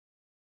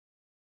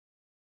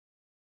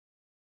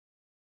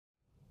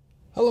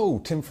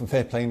Hello, Tim from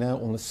Fair Play Now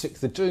on the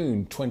 6th of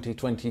June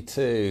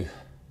 2022.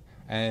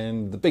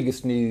 And the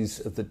biggest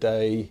news of the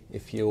day,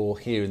 if you're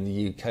here in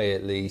the UK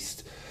at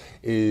least,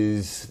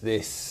 is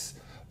this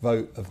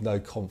vote of no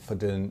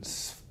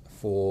confidence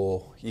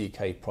for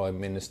UK Prime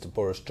Minister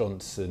Boris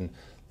Johnson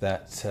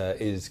that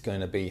is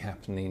going to be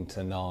happening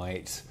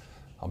tonight.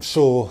 I'm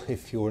sure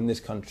if you're in this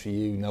country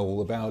you know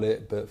all about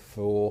it, but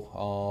for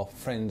our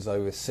friends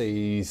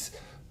overseas,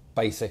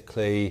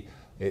 basically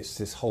it's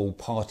this whole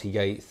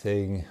Partygate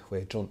thing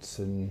where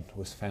Johnson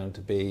was found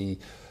to be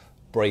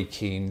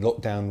breaking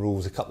lockdown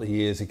rules a couple of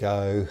years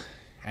ago,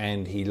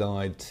 and he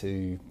lied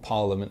to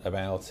Parliament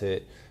about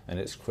it, and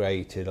it's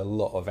created a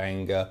lot of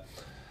anger,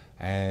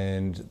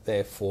 and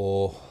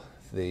therefore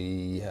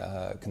the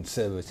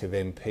Conservative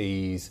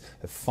MPs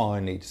have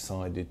finally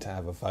decided to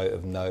have a vote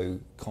of no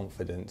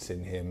confidence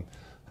in him,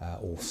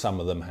 or some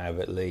of them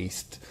have at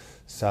least.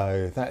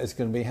 So that is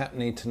going to be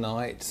happening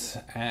tonight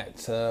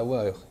at,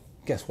 well,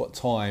 guess what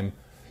time?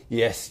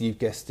 Yes, you've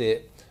guessed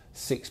it,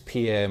 6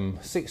 p.m.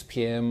 6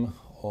 p.m.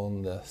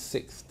 on the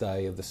 6th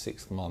day of the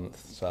 6th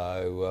month.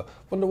 So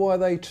wonder why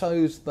they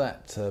chose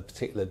that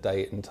particular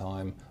date and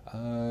time.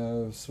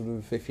 Sort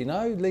of, if you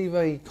know, leave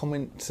a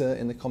comment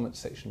in the comment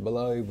section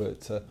below,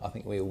 but I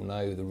think we all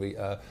know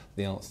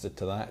the answer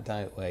to that,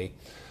 don't we?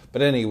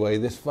 But anyway,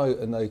 this vote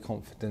of no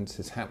confidence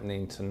is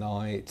happening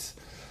tonight,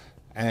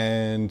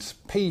 and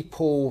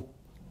people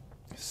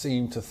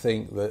seem to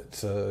think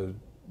that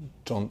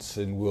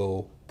Johnson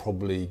will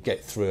probably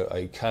get through it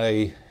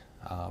okay.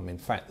 In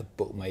fact, the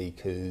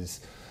bookmakers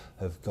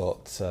have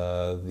got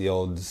the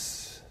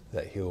odds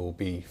that he'll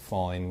be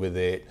fine with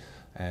it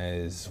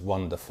as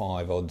 1 to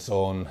 5 odds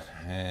on,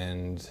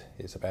 and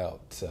it's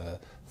about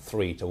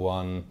 3 to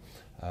 1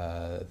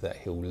 that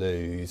he'll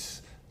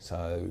lose.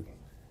 So,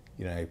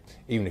 you know,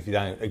 even if you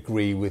don't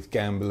agree with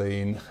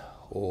gambling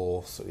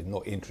or sort of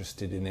not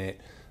interested in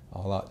it,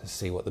 I like to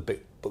see what the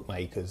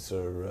bookmakers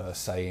are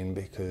saying,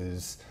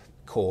 because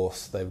of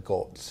course they've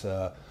got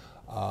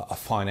a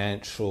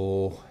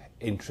financial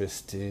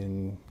interest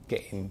in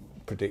getting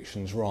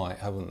predictions right,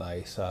 haven't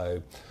they?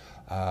 So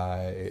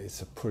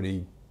it's a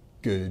pretty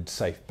good,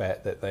 safe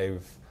bet that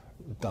they've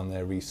done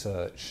their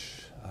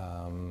research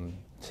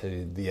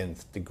to the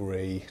nth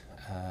degree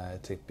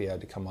to be able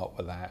to come up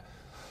with that.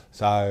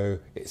 So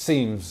it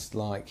seems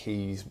like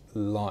he's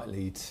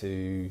likely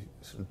to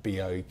sort of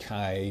be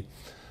okay.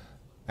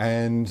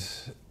 And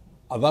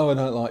although I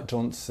don't like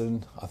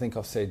Johnson, I think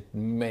I've said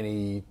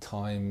many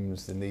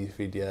times in these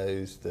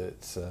videos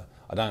that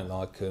I don't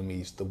like him.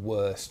 He's the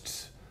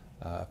worst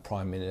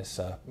Prime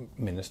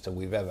Minister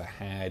we've ever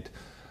had,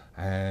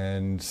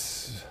 and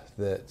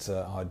that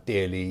I'd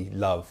dearly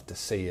love to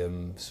see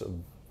him sort of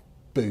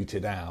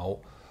booted out.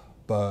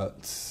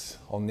 But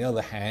on the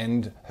other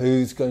hand,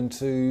 who's going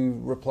to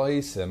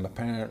replace him?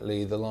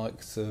 Apparently the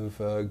likes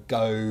of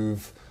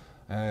Gove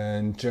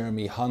and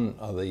Jeremy Hunt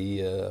are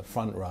the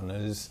front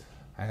runners.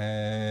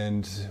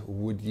 And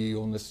would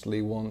you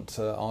honestly want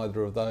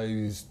either of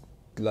those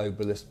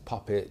globalist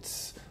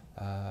puppets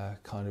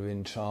kind of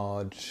in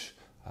charge?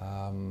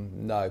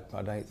 No,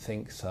 I don't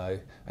think so.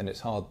 And it's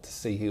hard to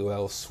see who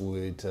else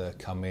would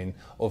come in.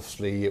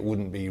 Obviously, it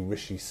wouldn't be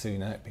Rishi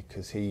Sunak,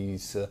 because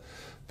he's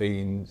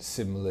been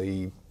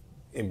similarly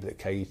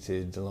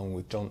implicated along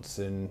with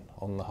Johnson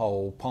on the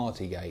whole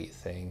Partygate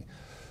thing.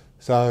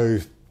 So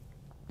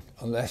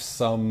unless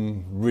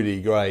some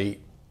really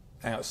great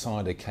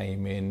outsider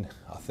came in,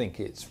 I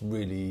think it's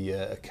really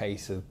a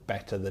case of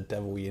better the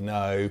devil you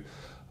know,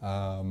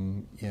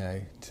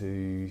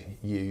 to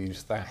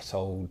use that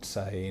old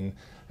saying.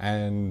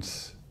 And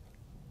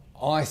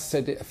I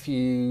said it a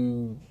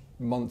few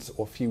months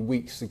or a few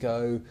weeks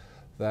ago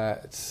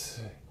that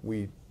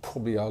we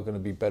probably are going to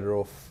be better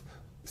off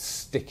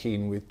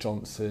sticking with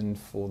Johnson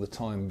for the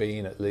time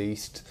being at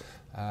least,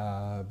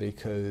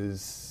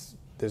 because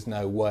there's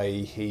no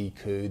way he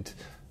could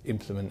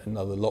implement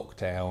another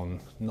lockdown,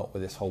 not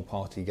with this whole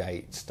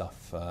Partygate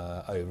stuff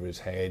over his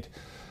head.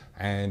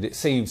 And it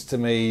seems to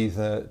me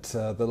that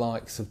the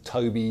likes of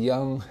Toby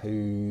Young,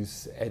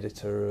 who's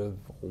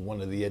one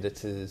of the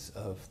editors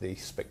of the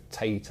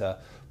Spectator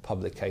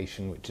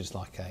publication, which is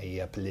like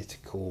a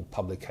political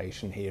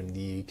publication here in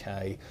the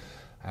UK,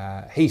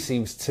 he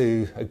seems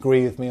to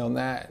agree with me on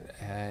that.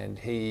 And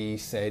he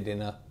said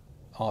in an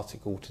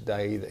article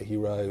today that he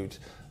wrote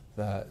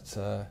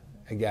that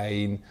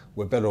again,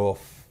 we're better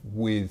off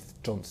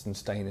with Johnson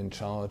staying in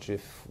charge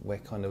if we're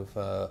kind of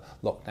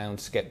lockdown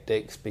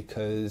skeptics,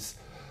 because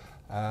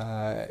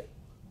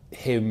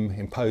him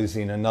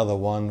imposing another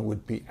one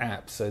would be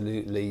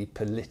absolutely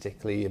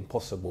politically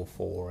impossible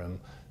for him.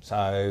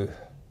 So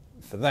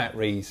for that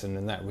reason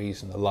and that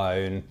reason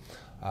alone,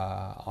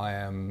 I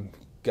am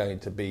going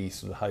to be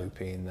sort of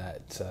hoping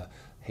that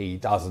he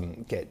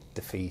doesn't get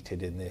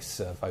defeated in this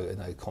vote of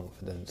no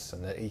confidence,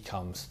 and that he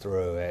comes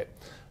through it.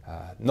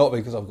 Not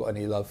because I've got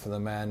any love for the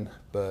man,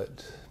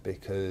 but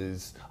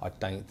because I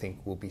don't think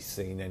we'll be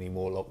seeing any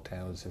more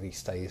lockdowns if he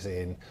stays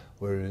in.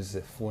 Whereas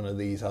if one of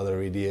these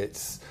other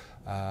idiots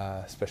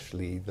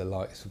especially the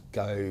likes of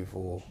Gove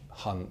or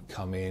Hunt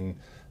come in.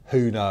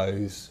 Who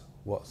knows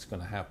what's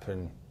going to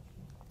happen?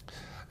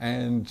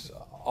 And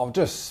I'll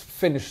just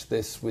finish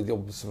this with the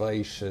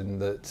observation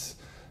that,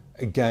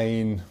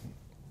 again,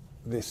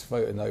 this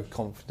vote of no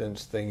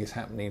confidence thing is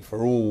happening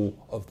for all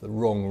of the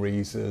wrong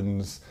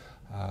reasons.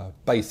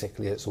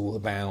 Basically, it's all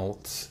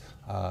about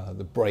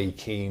the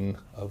breaking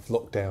of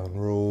lockdown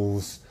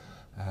rules,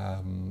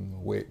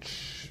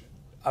 which,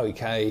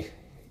 okay,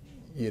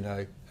 you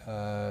know,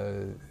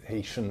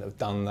 he shouldn't have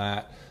done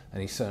that,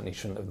 and he certainly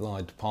shouldn't have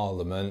lied to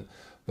Parliament,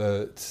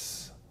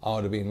 but I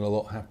would have been a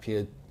lot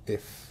happier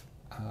if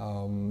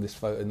this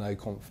vote of no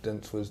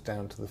confidence was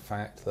down to the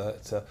fact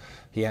that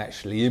he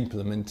actually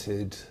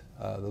implemented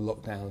the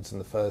lockdowns in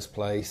the first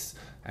place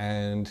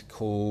and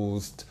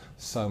caused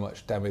so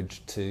much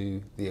damage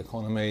to the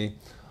economy,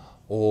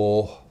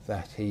 or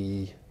that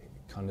he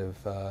kind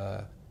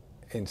of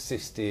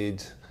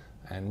insisted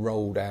and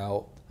rolled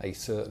out a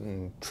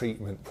certain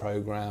treatment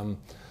programme,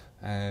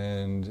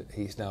 and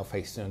he's now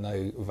facing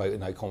a vote of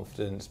no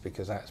confidence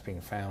because that's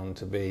been found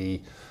to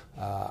be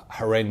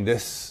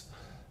horrendous.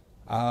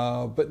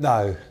 But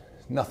no,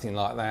 nothing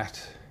like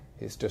that.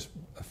 It's just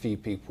a few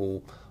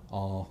people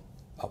are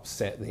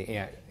upset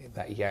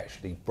that he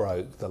actually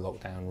broke the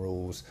lockdown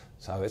rules.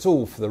 So it's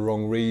all for the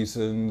wrong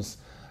reasons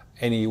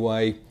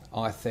anyway,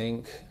 I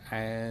think.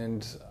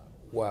 And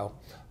well,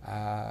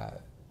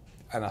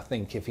 and I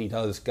think if he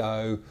does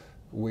go,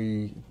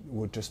 we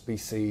would just be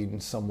seeing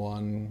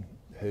someone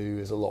who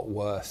is a lot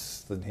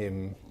worse than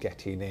him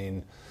getting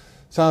in.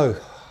 So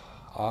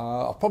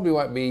I probably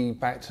won't be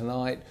back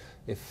tonight.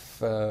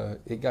 If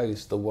it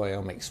goes the way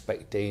I'm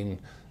expecting,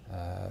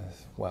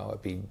 well,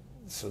 it'd be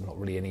sort of not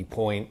really any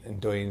point in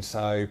doing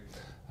so.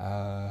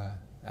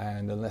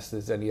 And unless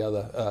there's any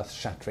other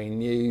earth-shattering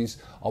news,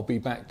 I'll be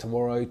back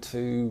tomorrow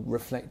to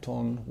reflect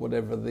on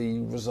whatever the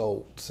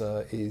result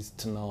is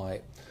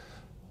tonight.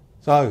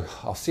 So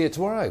I'll see you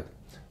tomorrow.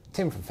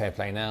 Tim from Fair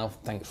Play Now.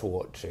 Thanks for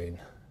watching.